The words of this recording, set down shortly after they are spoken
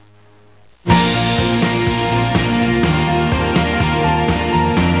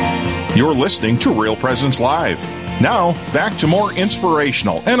You're listening to Real Presence Live. Now, back to more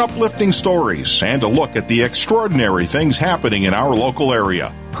inspirational and uplifting stories and a look at the extraordinary things happening in our local area.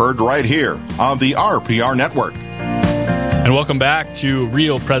 Heard right here on the RPR Network. And welcome back to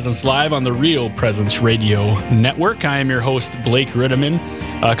Real Presence Live on the Real Presence Radio Network. I am your host, Blake Ritteman,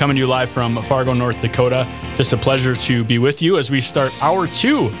 coming to you live from Fargo, North Dakota. Just a pleasure to be with you as we start hour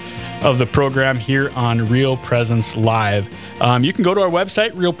 2 of the program here on Real Presence Live. You can go to our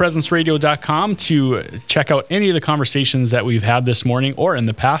website, realpresenceradio.com, to check out any of the conversations that we've had this morning or in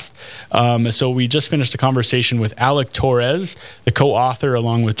the past. So we just finished a conversation with Alec Torres, the co-author,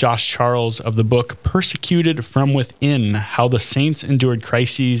 along with Josh Charles, of the book Persecuted from Within: How the Saints Endured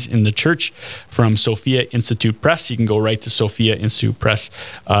Crises in the Church, from Sophia Institute Press. You can go right to Sophia Institute Press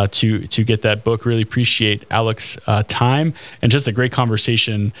to get that book. Really appreciate Alec's time and just a great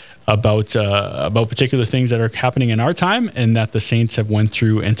conversation about particular things that are happening in our time and that the saints have went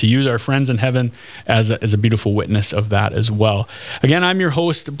through, and to use our friends in heaven as a beautiful witness of that as well. Again, I'm your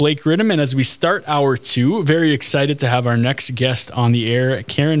host, Blake Ritteman. As we start hour 2, very excited to have our next guest on the air,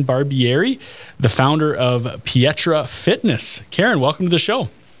 Karen Barbieri, the founder of Pietra Fitness. Karen, welcome to the show.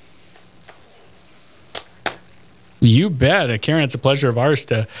 You bet. Karen, it's a pleasure of ours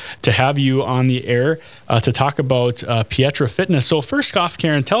to have you on the air to talk about Pietra Fitness. So first off,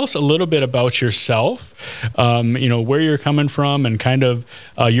 Karen, tell us a little bit about yourself, where you're coming from and kind of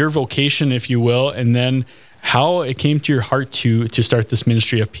your vocation, if you will, and then how it came to your heart to start this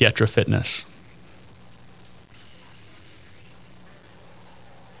ministry of Pietra Fitness.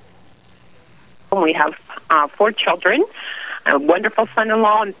 We have 4 children, a wonderful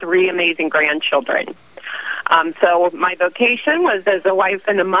son-in-law, and 3 amazing grandchildren. So my vocation was as a wife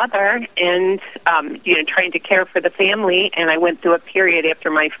and a mother, and trying to care for the family. And I went through a period after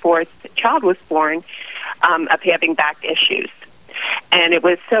my 4th child was born of having back issues, and it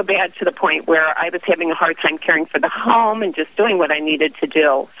was so bad to the point where I was having a hard time caring for the home and just doing what I needed to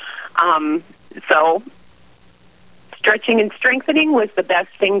do. So stretching and strengthening was the best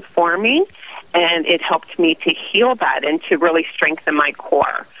thing for me, and it helped me to heal that and to really strengthen my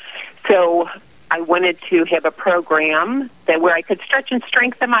core. So I wanted to have a program where I could stretch and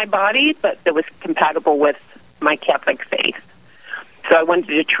strengthen my body, but that was compatible with my Catholic faith. So I wanted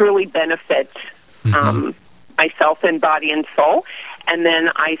to truly benefit myself in body and soul, and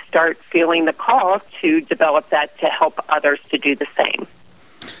then I start feeling the call to develop that to help others to do the same.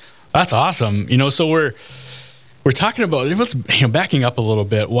 That's awesome. So we're talking about, backing up a little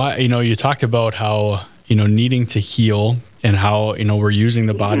bit. Why, you talked about how, needing to heal, and how, we're using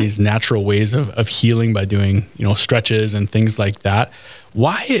the body's natural ways of healing by doing, stretches and things like that.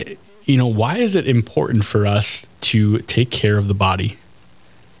 Why is it important for us to take care of the body?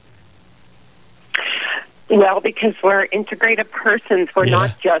 Well, because we're integrated persons. We're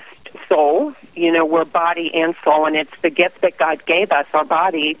not just soul. We're body and soul, and it's the gift that God gave us, our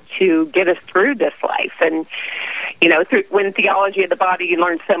body, to get us through this life. And when theology of the body, you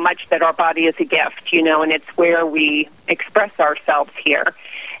learn so much that our body is a gift, and it's where we express ourselves here.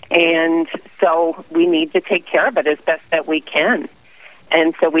 And so we need to take care of it as best that we can.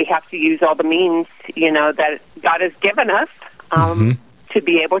 And so we have to use all the means, that God has given us to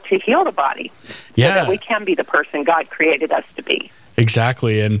be able to heal the body so that we can be the person God created us to be.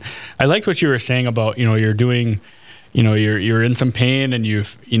 Exactly. And I liked what you were saying about, you're doing, you're in some pain, and you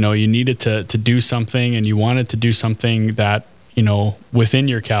needed to do something, and you wanted to do something that, within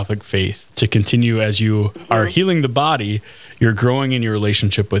your Catholic faith, to continue as you are healing the body, you're growing in your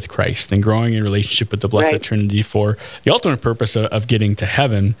relationship with Christ and growing in relationship with the Blessed Trinity for the ultimate purpose of getting to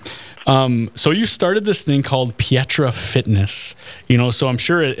heaven. So you started this thing called Pietra Fitness, so I'm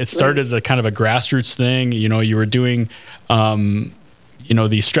sure it started as a kind of a grassroots thing. You were doing,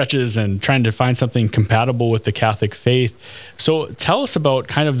 these stretches and trying to find something compatible with the Catholic faith. So tell us about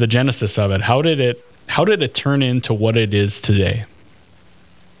kind of the genesis of it. How did it turn into what it is today?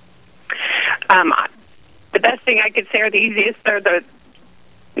 The best thing I could say, or the easiest, or the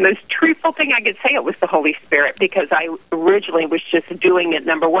most truthful thing I could say, it was the Holy Spirit, because I originally was just doing it,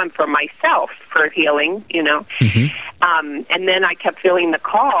 number one, for myself, for healing, and then I kept feeling the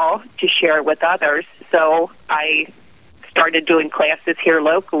call to share it with others. So I started doing classes here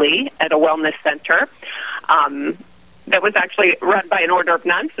locally at a wellness center. That was actually run by an order of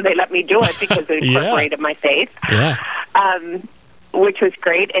nuns, so they let me do it because it incorporated my faith. Which was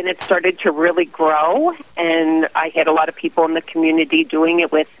great, and it started to really grow, and I had a lot of people in the community doing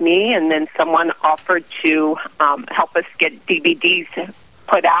it with me, and then someone offered to help us get DVDs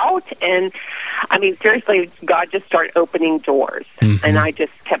put out, and I mean, seriously, God just started opening doors, and I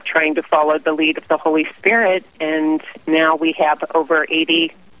just kept trying to follow the lead of the Holy Spirit, and now we have over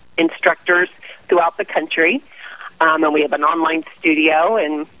 80 instructors throughout the country, and we have an online studio,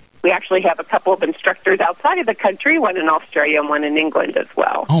 and we actually have a couple of instructors outside of the country, one in Australia and one in England as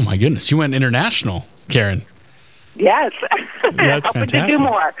well. Oh, my goodness. You went international, Karen. Yes. That's hoping fantastic. to do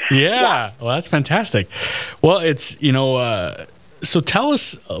more. Yeah. Well, that's fantastic. Well, it's, so tell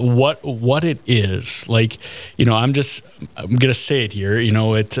us what it is. Like, I'm going to say it here.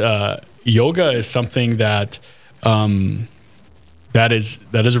 Yoga is something that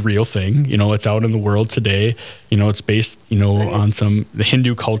is a real thing. It's out in the world today. It's based, on the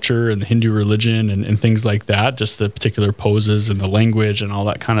Hindu culture and the Hindu religion and things like that, just the particular poses and the language and all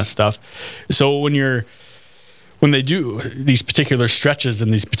that kind of stuff. So when they do these particular stretches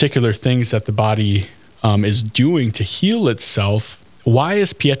and these particular things that the body is doing to heal itself, why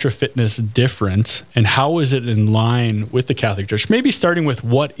is Pietra Fitness different, and how is it in line with the Catholic Church? Maybe starting with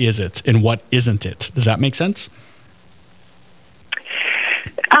what is it and what isn't it. Does that make sense?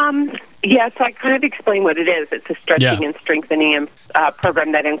 Yes, I kind of explain what it is. It's a stretching and strengthening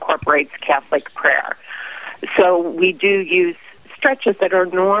program that incorporates Catholic prayer. So we do use stretches that are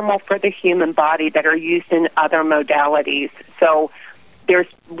normal for the human body that are used in other modalities. So there's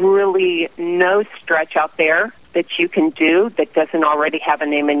really no stretch out there that you can do that doesn't already have a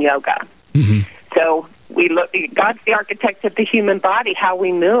name in yoga. Mm-hmm. So God's the architect of the human body. How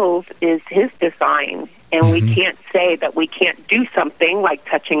we move is his design. And we can't say that we can't do something like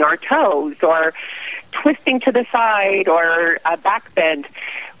touching our toes or twisting to the side or a back bend.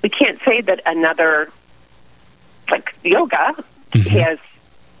 We can't say that another, like yoga, has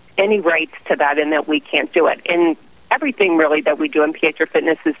any rights to that and that we can't do it. And everything really that we do in Pietra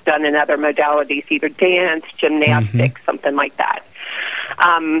Fitness is done in other modalities, either dance, gymnastics, something like that.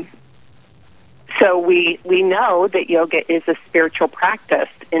 So we know that yoga is a spiritual practice,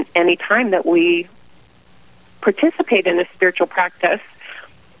 and any time that we participate in a spiritual practice,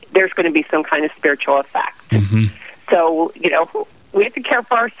 there's going to be some kind of spiritual effect. So, we have to care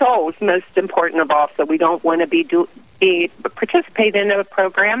for our souls, most important of all. So we don't want to participate in a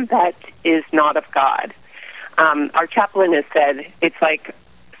program that is not of God. Our chaplain has said it's like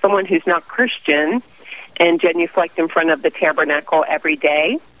someone who's not Christian and genuflect in front of the tabernacle every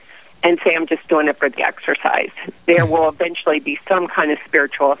day and say, I'm just doing it for the exercise. There will eventually be some kind of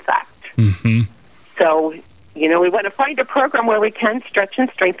spiritual effect. So, we want to find a program where we can stretch and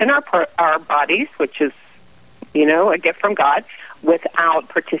strengthen our bodies, which is, a gift from God, without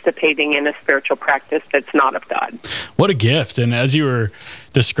participating in a spiritual practice that's not of God. What a gift. And as you were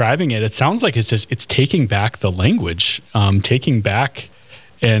describing it, it sounds like it's taking back the language, taking back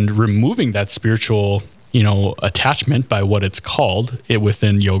and removing that spiritual, attachment by what it's called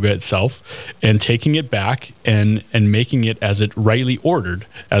within yoga itself, and taking it back and making it as it rightly ordered,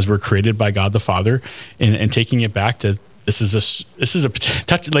 as we're created by God the Father, and taking it back to this is a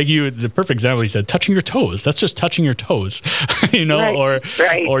touch, like the perfect example. You said touching your toes. That's just touching your toes,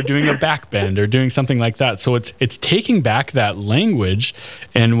 or doing a back bend or doing something like that. So it's taking back that language,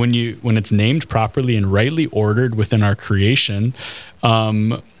 and when it's named properly and rightly ordered within our creation,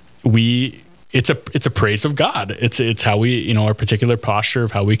 it's a praise of God. It's how we, our particular posture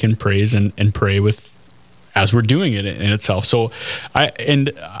of how we can praise and pray as we're doing it in itself. So I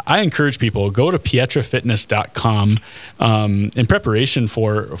encourage people, go to pietrafitness.com in preparation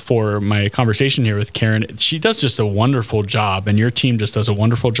for my conversation here with Karen. She does just a wonderful job, and your team just does a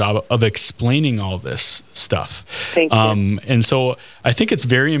wonderful job of explaining all this stuff. Thank you. And so I think it's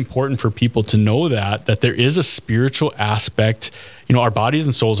very important for people to know that there is a spiritual aspect. Our bodies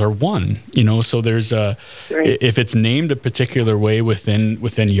and souls are one, so there's if it's named a particular way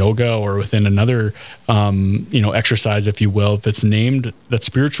within yoga or within another, exercise, if you will, if it's named, that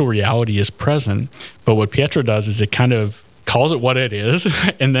spiritual reality is present. But what Pietra does is it kind of calls it what it is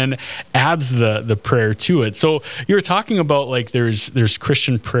and then adds the prayer to it. So you're talking about like there's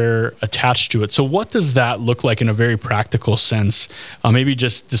Christian prayer attached to it. So what does that look like in a very practical sense? Maybe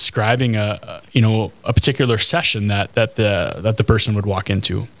just describing a particular session that the person would walk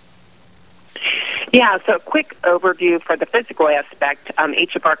into. Yeah, so a quick overview for the physical aspect.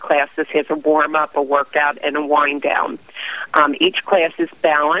 Each of our classes has a warm-up, a workout, and a wind-down. Each class is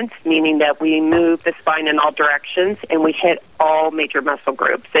balanced, meaning that we move the spine in all directions, and we hit all major muscle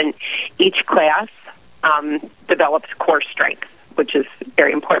groups. And each class develops core strength, which is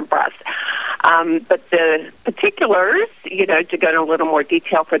very important for us. But the particulars, to go into a little more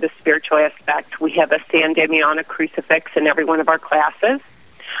detail for the spiritual aspect, we have a San Damiano crucifix in every one of our classes.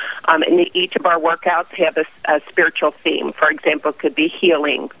 And each of our workouts have a spiritual theme. For example, it could be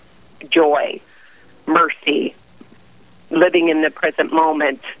healing, joy, mercy, living in the present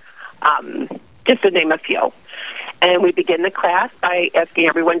moment, just to name a few. And we begin the class by asking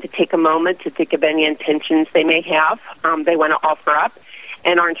everyone to take a moment to think of any intentions they may have, they want to offer up.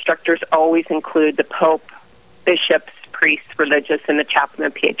 And our instructors always include the Pope, bishops, priests, religious, and the chaplain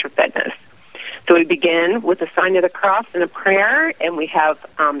of Pietra Fitness. So we begin with a sign of the cross and a prayer, and we have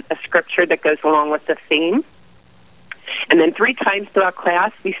a scripture that goes along with the theme. And then 3 times throughout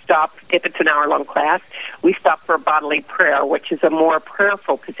class, we stop, if it's an hour-long class, we stop for a bodily prayer, which is a more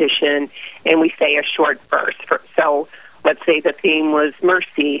prayerful position, and we say a short verse. So let's say the theme was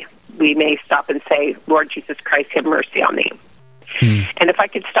mercy. We may stop and say, Lord Jesus Christ, have mercy on me. And if I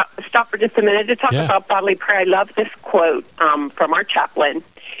could stop for just a minute to talk about bodily prayer, I love this quote from our chaplain.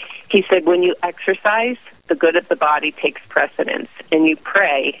 He said, when you exercise, the good of the body takes precedence, and you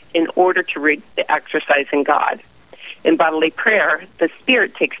pray in order to reach the exercise in God. In bodily prayer, the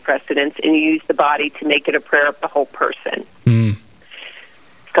spirit takes precedence, and you use the body to make it a prayer of the whole person.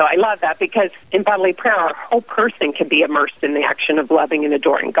 So I love that, because in bodily prayer, our whole person can be immersed in the action of loving and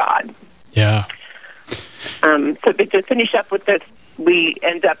adoring God. Yeah. So to finish up with this, we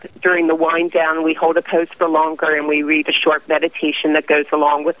end up during the wind down, we hold a pose for longer, and we read a short meditation that goes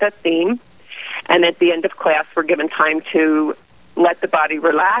along with that theme. And at the end of class, we're given time to let the body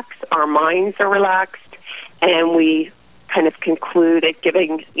relax, our minds are relaxed, and we kind of conclude at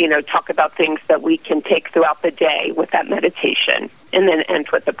giving, talk about things that we can take throughout the day with that meditation, and then end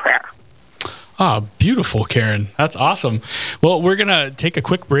with a prayer. Ah, beautiful, Karen. That's awesome. Well, we're going to take a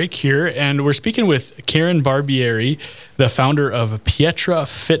quick break here, and we're speaking with Karen Barbieri, the founder of Pietra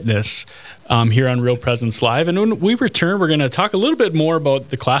Fitness, here on Real Presence Live. And when we return, we're going to talk a little bit more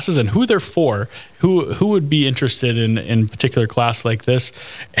about the classes and who they're for, who would be interested in a particular class like this,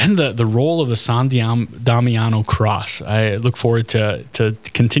 and the role of the San Damiano cross. I look forward to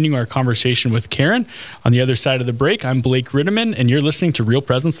continuing our conversation with Karen. On the other side of the break, I'm Blake Ritteman, and you're listening to Real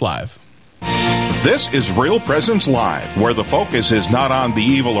Presence Live. This is Real Presence Live, where the focus is not on the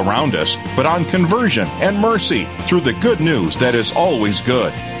evil around us, but on conversion and mercy through the good news that is always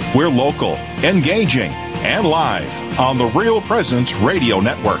good. We're local, engaging, and live on the Real Presence Radio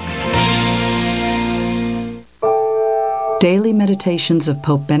Network. Daily Meditations of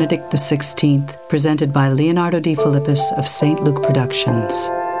Pope Benedict XVI, presented by Leonardo de Philippis of St. Luke Productions.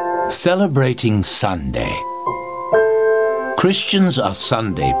 Celebrating Sunday. Christians are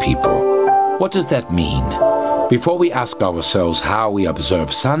Sunday people. What does that mean? Before we ask ourselves how we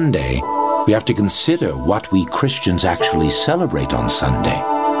observe Sunday, we have to consider what we Christians actually celebrate on Sunday.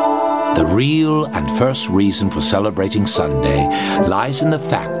 The real and first reason for celebrating Sunday lies in the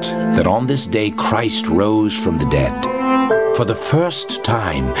fact that on this day Christ rose from the dead. For the first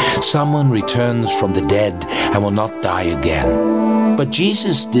time, someone returns from the dead and will not die again. But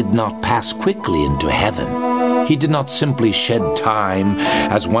Jesus did not pass quickly into heaven. He did not simply shed time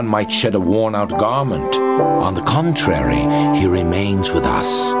as one might shed a worn-out garment. On the contrary, he remains with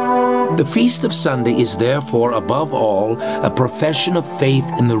us. The Feast of Sunday is therefore, above all, a profession of faith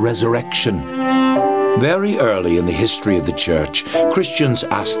in the resurrection. Very early in the history of the Church, Christians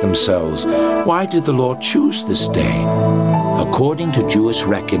asked themselves, why did the Lord choose this day? According to Jewish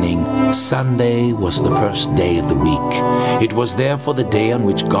reckoning, Sunday was the first day of the week. It was therefore the day on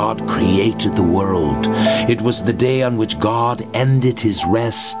which God created the world. It was the day on which God ended his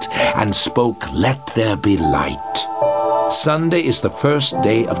rest and spoke, "Let there be light." Sunday is the first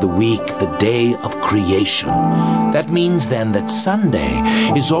day of the week, the day of creation. That means then that Sunday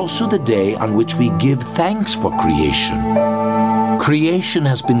is also the day on which we give thanks for creation. Creation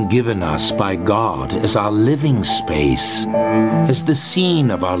has been given us by God as our living space, as the scene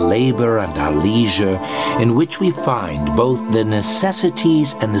of our labor and our leisure, in which we find both the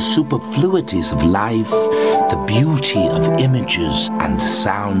necessities and the superfluities of life, the beauty of images and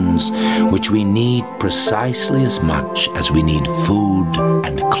sounds, which we need precisely as much as we need food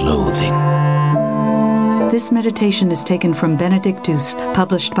and clothing. This meditation is taken from Benedictus,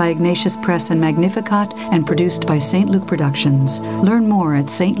 published by Ignatius Press and Magnificat, and produced by St. Luke Productions. Learn more at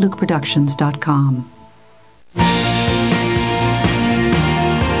stlukeproductions.com.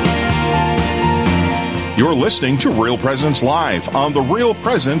 You're listening to Real Presence Live on the Real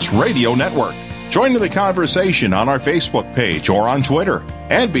Presence Radio Network. Join in the conversation on our Facebook page or on Twitter.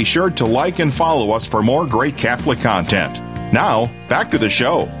 And be sure to like and follow us for more great Catholic content. Now, back to the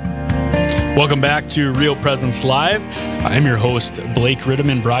show. Welcome back to Real Presence Live. I'm your host, Blake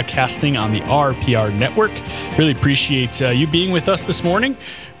Ritteman, broadcasting on the RPR Network. Really appreciate you being with us this morning.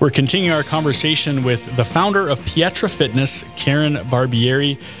 We're continuing our conversation with the founder of Pietra Fitness, Karen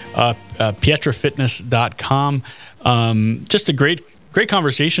Barbieri, pietrafitness.com. Just a great great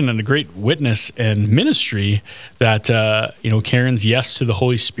conversation and a great witness and ministry that, Karen's yes to the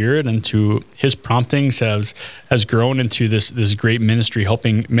Holy Spirit and to his promptings has grown into this great ministry,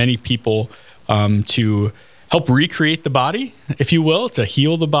 helping many people to help recreate the body, if you will, to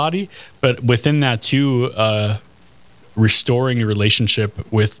heal the body, but within that too, restoring a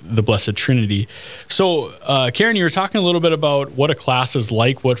relationship with the Blessed Trinity. So, Karen, you were talking a little bit about what a class is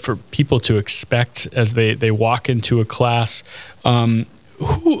like, what for people to expect as they walk into a class.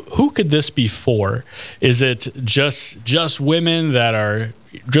 Who could this be for? Is it just women that are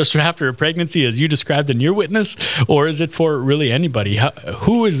just after a pregnancy, as you described in your witness, or is it for really anybody?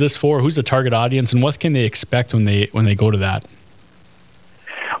 Who is this for? Who's the target audience, and what can they expect when they go to that?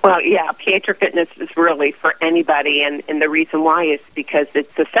 Well, yeah, Pietra Fitness is really for anybody, and the reason why is because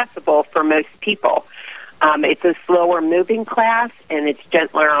it's accessible for most people. It's a slower moving class, and it's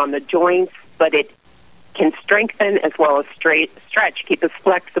gentler on the joints, but it can strengthen as well as stretch, keep us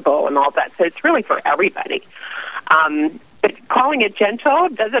flexible and all that. So it's really for everybody. But calling it gentle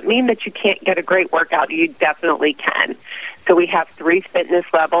doesn't mean that you can't get a great workout. You definitely can. So we have 3 fitness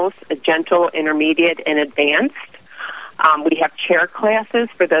levels, a gentle, intermediate, and advanced. We have chair classes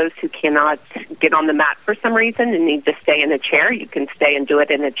for those who cannot get on the mat for some reason and need to stay in a chair. You can stay and do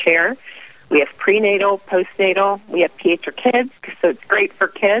it in a chair. We have prenatal, postnatal. We have Pietra Kids, so it's great for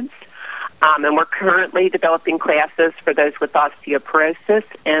kids. And we're currently developing classes for those with osteoporosis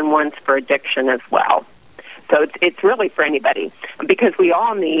and ones for addiction as well. So it's really for anybody because we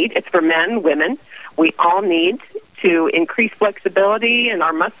all need, it's for men, women, we all need to increase flexibility and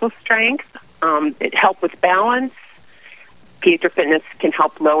our muscle strength. It helps with balance. Pietra Fitness can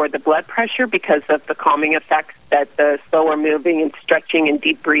help lower the blood pressure because of the calming effects that the slower moving and stretching and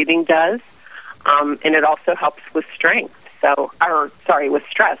deep breathing does. And it also helps with strength. With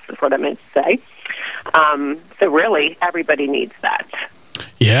stress is what I meant to say. So really, everybody needs that.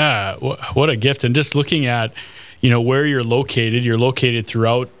 Yeah, what a gift. And just looking at, where you're located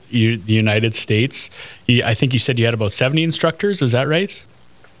throughout the United States. I think you said you had about 70 instructors. Is that right?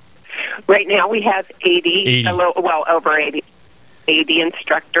 Right now we have 80. Over 80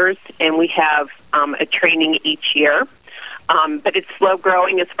 instructors, and we have a training each year. But it's slow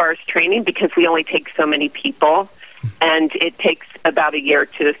growing as far as training because we only take so many people, and it takes about a year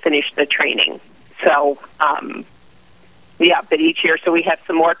to finish the training. So, but each year, so we have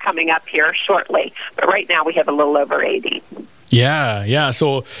some more coming up here shortly. But right now we have a little over 80. Yeah.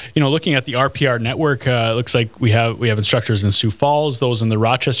 So, looking at the RPR network, it looks like we have instructors in Sioux Falls, those in the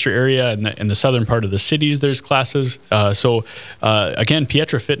Rochester area, and in the southern part of the cities, there's classes. Again,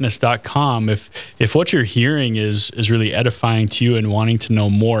 pietrafitness.com. If what you're hearing is really edifying to you and wanting to know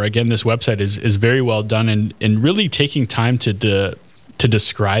more, again, this website is very well done and really taking time to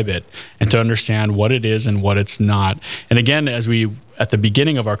describe it and to understand what it is and what it's not. And again, as we at the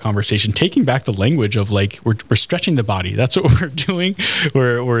beginning of our conversation, taking back the language of like we're stretching the body. That's what we're doing.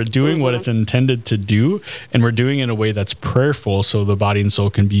 We're doing what it's intended to do, and we're doing it in a way that's prayerful, so the body and soul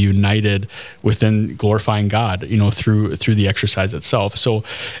can be united within glorifying God, through the exercise itself. So,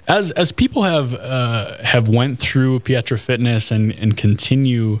 as people have went through Pietra Fitness and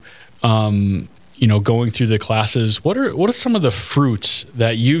continue. Going through the classes, what are some of the fruits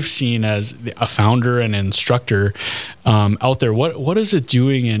that you've seen as a founder and instructor out there? What is it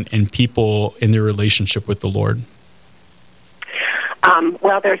doing in people in their relationship with the Lord?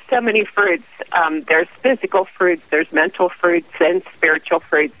 There's so many fruits. There's physical fruits, there's mental fruits, and spiritual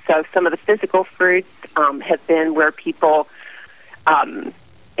fruits. So some of the physical fruits have been where people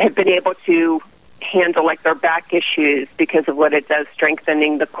have been able to handle like their back issues because of what it does,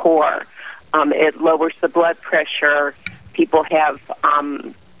 strengthening the core. It lowers the blood pressure. People have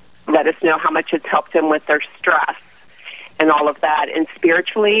let us know how much it's helped them with their stress and all of that. And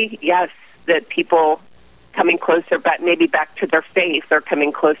spiritually, yes, that people coming closer, but maybe back to their faith or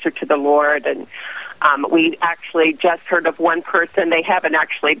coming closer to the Lord. And we actually just heard of one person. They haven't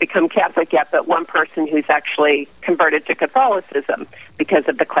actually become Catholic yet, but one person who's actually converted to Catholicism because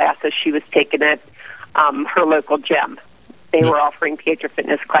of the classes she was taking at her local gym. They were offering Pietra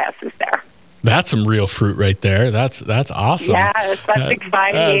Fitness classes there. That's some real fruit right there. That's awesome. Yes, that's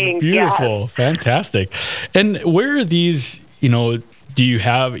exciting. That's beautiful. Yes. Fantastic. And where are these, do you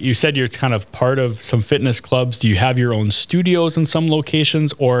have, you said you're kind of part of some fitness clubs. Do you have your own studios in some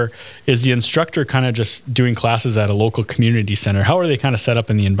locations, or is the instructor kind of just doing classes at a local community center? How are they kind of set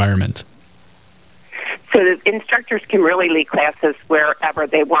up in the environment? So the instructors can really lead classes wherever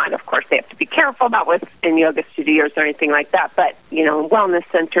they want. Of course, they have to be careful, not in yoga studios or anything like that. But, wellness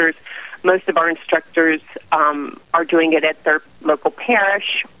centers, most of our instructors are doing it at their local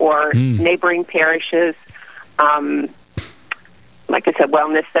parish or neighboring parishes. like I said,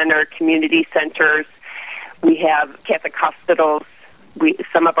 wellness center, community centers. We have Catholic hospitals.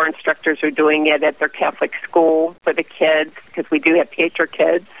 Some of our instructors are doing it at their Catholic school for the kids, because we do have Pietra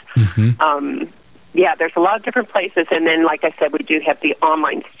kids. There's a lot of different places. And then, like I said, we do have the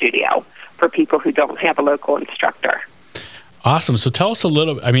online studio for people who don't have a local instructor. Awesome. So tell us a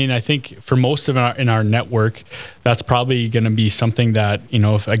little, I mean, I think for most of in our network, that's probably going to be something that,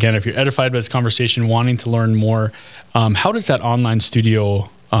 if you're edified by this conversation, wanting to learn more, how does that online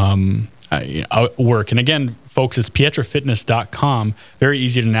studio work? And again, folks, it's pietrafitness.com. Very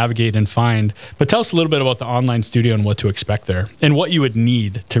easy to navigate and find. But tell us a little bit about the online studio and what to expect there and what you would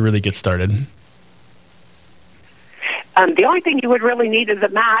need to really get started. The only thing you would really need is a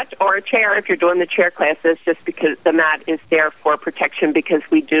mat or a chair if you're doing the chair classes, just because the mat is there for protection, because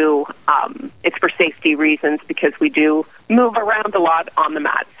we do, it's for safety reasons, because we do move around a lot on the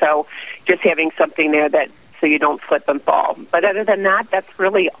mat. So just having something there so you don't slip and fall. But other than that, that's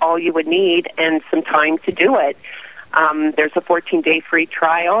really all you would need, and some time to do it. There's a 14-day free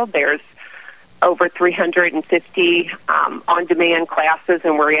trial. There's over 350 on-demand classes,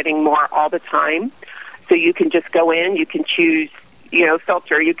 and we're adding more all the time. So you can just go in, you can choose,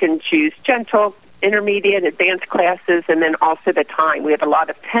 filter. You can choose gentle, intermediate, advanced classes, and then also the time. We have a lot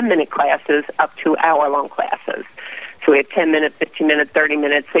of 10-minute classes up to hour-long classes. So we have 10 minutes, 15 minutes, 30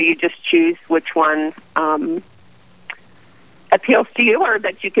 minutes. So you just choose which one appeals to you or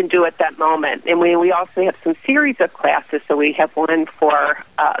that you can do at that moment. And we also have some series of classes. So we have one for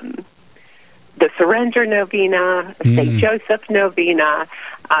the Surrender Novena, St. Joseph Novena,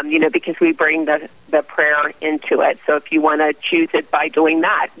 because we bring the prayer into it. So if you want to choose it by doing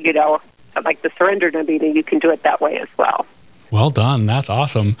that, like the Surrender Novena, you can do it that way as well. Well done. That's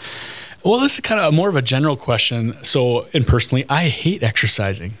awesome. Well, this is kind of more of a general question. So, and personally, I hate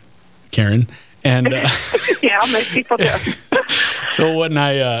exercising, Karen. And yeah, most people do. So when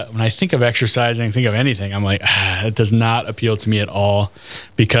I think of exercising, think of anything, I'm like, it does not appeal to me at all,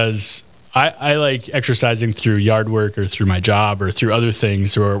 because I like exercising through yard work or through my job or through other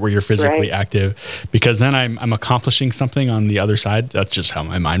things where you're physically active, because then I'm accomplishing something on the other side. That's just how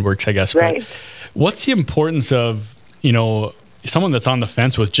my mind works, I guess. Right. But what's the importance of, someone that's on the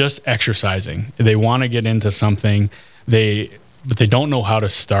fence with just exercising? They want to get into something, but they don't know how to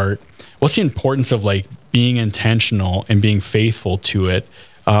start. What's the importance of being intentional and being faithful to it?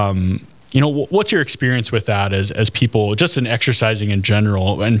 What's your experience with that as people, just in exercising in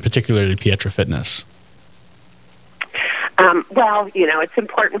general, and particularly Pietra Fitness? It's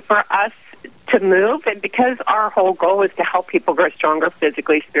important for us to move, and because our whole goal is to help people grow stronger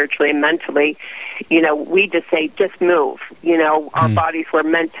physically, spiritually, and mentally, we just say, just move. Our bodies were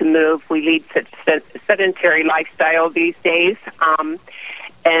meant to move. We lead such sedentary lifestyle these days,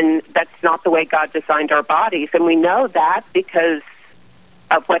 and that's not the way God designed our bodies. And we know that because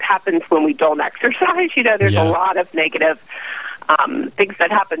of what happens when we don't exercise. There's a lot of negative things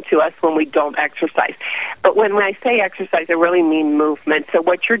that happen to us when we don't exercise. But when I say exercise, I really mean movement. So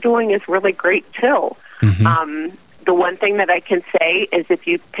what you're doing is really great too. The one thing that I can say is, if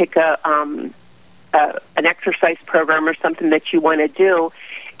you pick an exercise program or something that you want to do,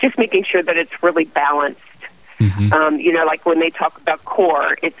 just making sure that it's really balanced. Like when they talk about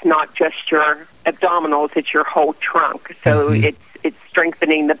core, it's not just your abdominals, it's your whole trunk. So it's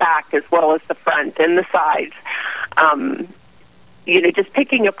strengthening the back as well as the front and the sides. Just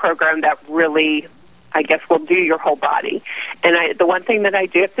picking a program that really, I guess, will do your whole body. And the one thing that I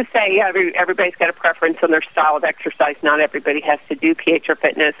do have to say, everybody's got a preference on their style of exercise. Not everybody has to do Pietra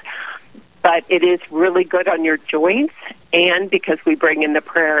Fitness, but it is really good on your joints, and because we bring in the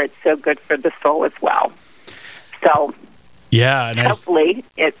prayer, it's so good for the soul as well. So hopefully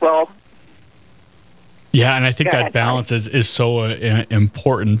it will. Yeah, and I think that balance is so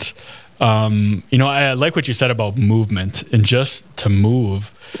important. I like what you said about movement, and just to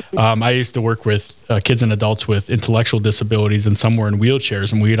move. I used to work with kids and adults with intellectual disabilities, and some were in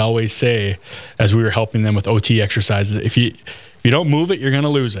wheelchairs, and we'd always say, as we were helping them with OT exercises, if you don't move it, you're going to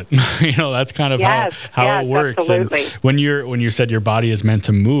lose it. That's kind of how it works. Absolutely. And when you said your body is meant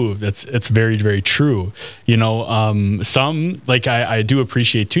to move, it's very, very true. Some, like I do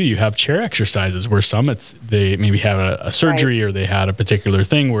appreciate too, you have chair exercises where they maybe have a surgery or they had a particular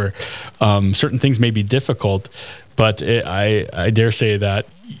thing where certain things may be difficult, but I dare say that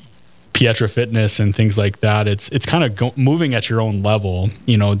Pietra Fitness and things like that, it's kind of moving at your own level.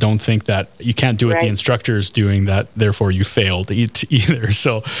 Don't think that you can't do what the instructor's doing, that therefore you failed either.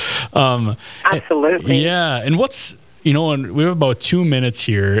 So, absolutely. Yeah. And and we have about 2 minutes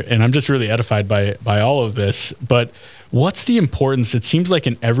here, and I'm just really edified by all of this, but what's the importance? It seems like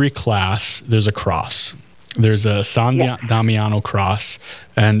in every class there's a cross. There's a San Damiano cross,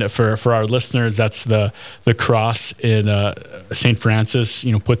 and for our listeners, that's the cross in St. Francis.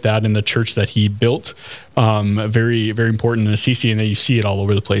 Put that in the church that he built. Very, very important in Assisi, and you see it all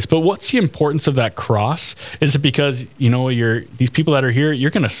over the place. But what's the importance of that cross? Is it because these people that are here,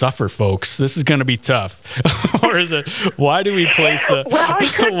 you're going to suffer, folks. This is going to be tough, or is it? Why do we place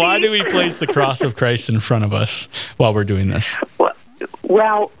the cross of Christ in front of us while we're doing this?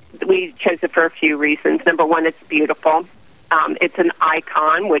 Well, we chose it for a few reasons. Number one, it's beautiful. It's an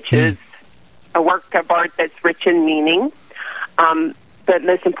icon, which is a work of art that's rich in meaning. But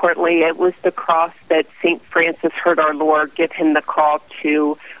most importantly, it was the cross that St. Francis heard our Lord give him the call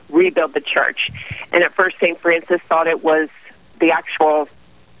to rebuild the church. And at first, St. Francis thought it was the actual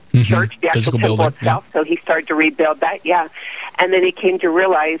church, the actual temple itself. So he started to rebuild that, And then he came to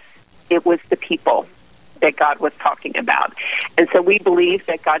realize it was the people that God was talking about. And so we believe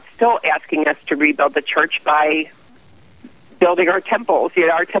that God's still asking us to rebuild the church by building our temples,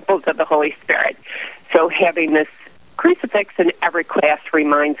 our temples of the Holy Spirit. So having this crucifix in every class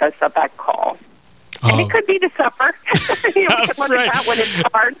reminds us of that call. And it could be to suffer. We can look at that when it's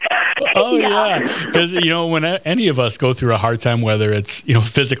hard. Because, when any of us go through a hard time, whether it's,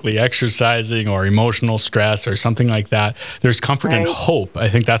 physically exercising or emotional stress or something like that, there's comfort and hope. I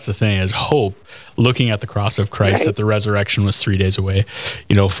think that's the thing, is hope, looking at the cross of Christ, that the resurrection was 3 days away,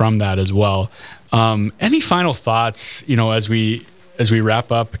 from that as well. Any final thoughts, as we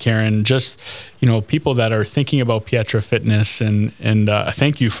wrap up, Karen, just, people that are thinking about Pietra Fitness, and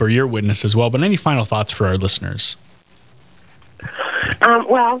thank you for your witness as well, but any final thoughts for our listeners?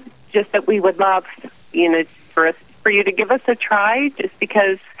 Well, just that we would love, for you to give us a try, just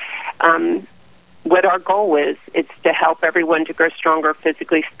because what our goal is, it's to help everyone to grow stronger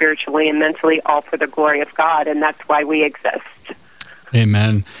physically, spiritually, and mentally, all for the glory of God, and that's why we exist.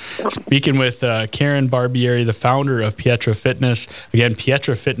 Amen. Speaking with Karen Barbieri, the founder of Pietra Fitness. Again,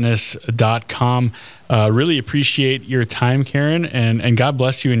 pietrafitness.com. Really appreciate your time, Karen, and God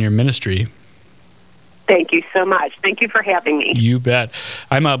bless you in your ministry. Thank you so much. Thank you for having me. You bet.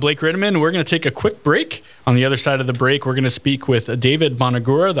 I'm Blake Ritteman. We're going to take a quick break. On the other side of the break, we're going to speak with David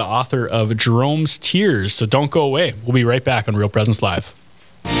Bonagura, the author of Jerome's Tears. So don't go away. We'll be right back on Real Presence Live.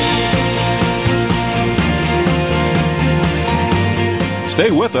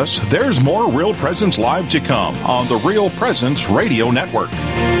 Stay with us. There's more Real Presence Live to come on the Real Presence Radio Network.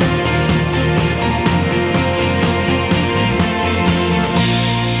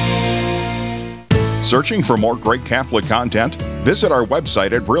 Searching for more great Catholic content? Visit our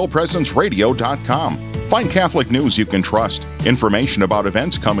website at realpresenceradio.com. Find Catholic news you can trust, information about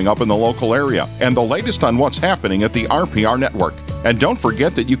events coming up in the local area, and the latest on what's happening at the RPR network. And don't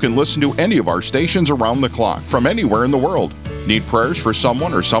forget that you can listen to any of our stations around the clock from anywhere in the world. Need prayers for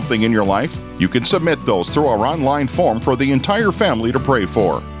someone or something in your life? You can submit those through our online form for the entire family to pray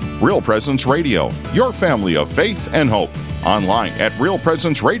for. Real Presence Radio, your family of faith and hope. Online at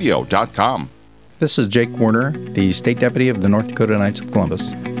realpresenceradio.com. This is Jake Warner, the State Deputy of the North Dakota Knights of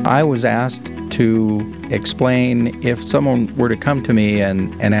Columbus. I was asked to explain if someone were to come to me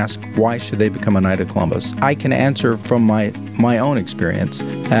and ask why should they become a Knight of Columbus. I can answer from my own experience,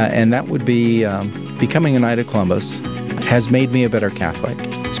 and that would be becoming a Knight of Columbus has made me a better Catholic.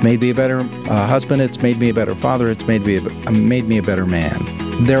 It's made me a better husband. It's made me a better father. It's made me a better man.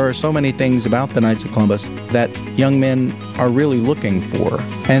 There are so many things about the Knights of Columbus that young men are really looking for,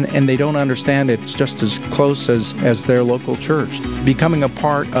 and they don't understand it's just as close as their local church. Becoming a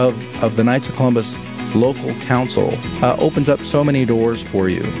part of the Knights of Columbus local council opens up so many doors for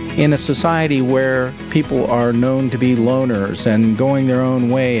you. In a society where people are known to be loners and going their own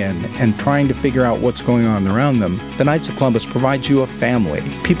way and trying to figure out what's going on around them, the Knights of Columbus provides you a family,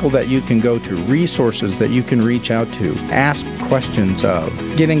 people that you can go to, resources that you can reach out to, ask questions of,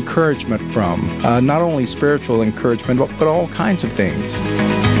 get encouragement from, not only spiritual encouragement, but all kinds of things.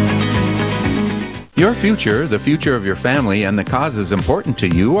 Your future, the future of your family, and the causes important to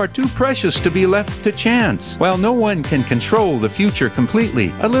you are too precious to be left to chance. While no one can control the future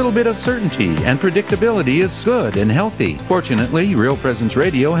completely, a little bit of certainty and predictability is good and healthy. Fortunately, Real Presence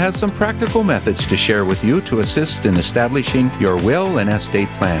Radio has some practical methods to share with you to assist in establishing your will and estate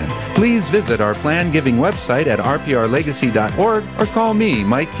plan. Please visit our plan giving website at rprlegacy.org or call me,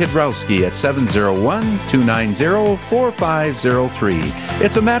 Mike Kidrowski, at 701-290-4503.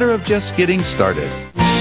 It's a matter of just getting started.